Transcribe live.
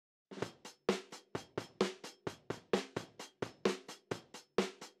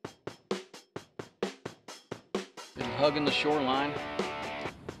Been hugging the shoreline.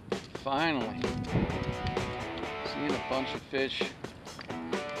 Finally, seeing a bunch of fish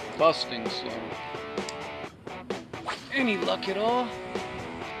busting, so any luck at all,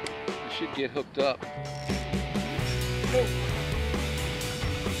 I should get hooked up.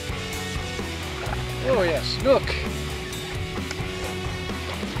 Oh yeah, snook.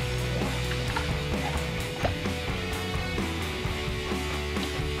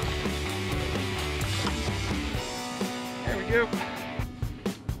 There we go.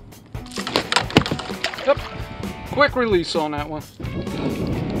 Yep. Quick release on that one.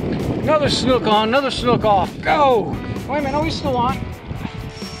 Another snook on, another snook off. Go! Wait a minute, are we still on?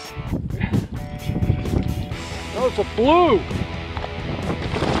 Oh, it's a blue.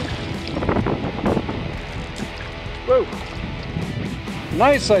 Whoa.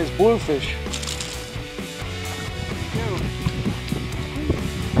 Nice sized bluefish.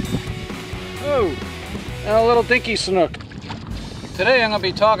 Oh, and a little dinky snook. Today I'm going to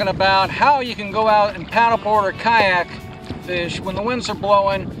be talking about how you can go out and paddleboard or kayak fish when the winds are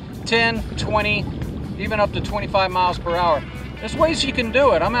blowing 10, 20, even up to 25 miles per hour. There's ways you can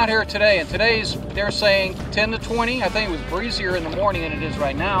do it. I'm out here today, and they're saying 10 to 20. I think it was breezier in the morning than it is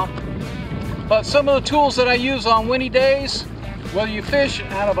right now. But some of the tools that I use on windy days, whether you fish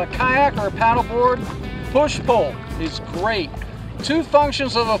out of a kayak or a paddleboard, push-pull is great. Two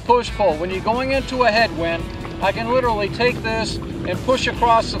functions of a push-pull. When you're going into a headwind, I can literally take this and push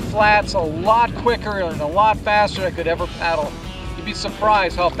across the flats a lot quicker and a lot faster than I could ever paddle. You'd be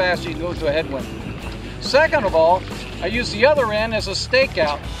surprised how fast you can go to a headwind. Second of all, I use the other end as a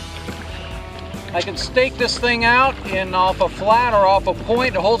stakeout. I can stake this thing out off a flat or off a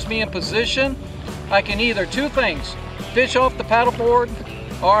point that holds me in position. I can either two things, fish off the paddleboard,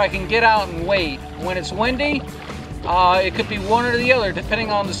 or I can get out and wade. When it's windy, it could be one or the other depending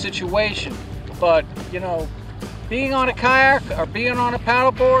on the situation. But you know, being on a kayak or being on a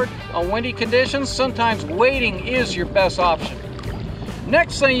paddleboard on windy conditions, sometimes wading is your best option.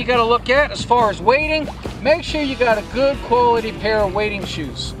 Next thing you got to look at as far as wading, make sure you got a good quality pair of wading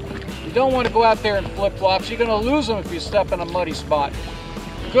shoes. You don't want to go out there in flip-flops. You're going to lose them if you step in a muddy spot.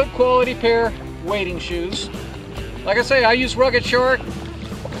 Good quality pair wading shoes. Like I say, I use Rugged Shark.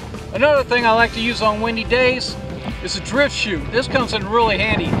 Another thing I like to use on windy days is a drift chute. This comes in really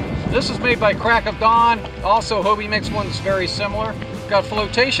handy. This is made by Crack of Dawn. Also, Hobie makes one that's very similar. Got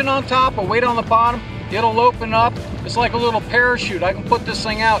flotation on top, a weight on the bottom. It'll open up. It's like a little parachute. I can put this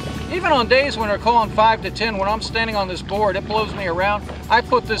thing out. Even on days when they're calling 5 to 10, when I'm standing on this board, it blows me around. I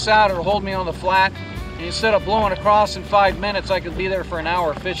put this out, it'll hold me on the flat. And instead of blowing across in 5 minutes, I could be there for an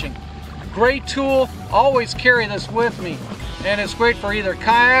hour fishing. Great tool. Always carry this with me. And it's great for either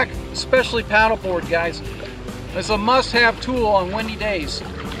kayak, especially paddleboard, guys. It's a must-have tool on windy days.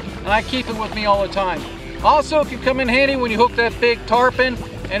 And I keep it with me all the time. Also, it can come in handy when you hook that big tarpon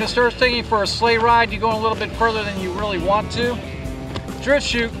and it starts taking you for a sleigh ride. You're going a little bit further than you really want to. Drift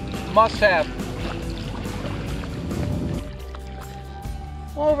chute, must have.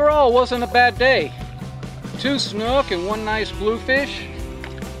 Well, overall, it wasn't a bad day. 2 snook and 1 nice bluefish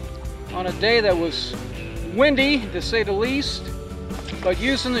on a day that was windy, to say the least. But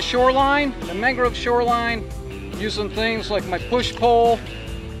using the shoreline, the mangrove shoreline, using things like my push pole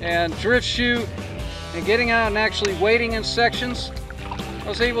and drift chute, and getting out and actually wading in sections, I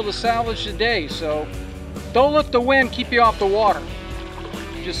was able to salvage the day. So don't let the wind keep you off the water.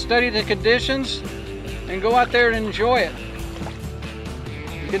 Just study the conditions and go out there and enjoy it.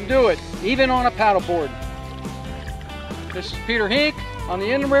 You can do it, even on a paddleboard. This is Peter Hink on the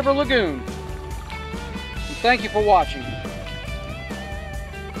Inland River Lagoon. And thank you for watching.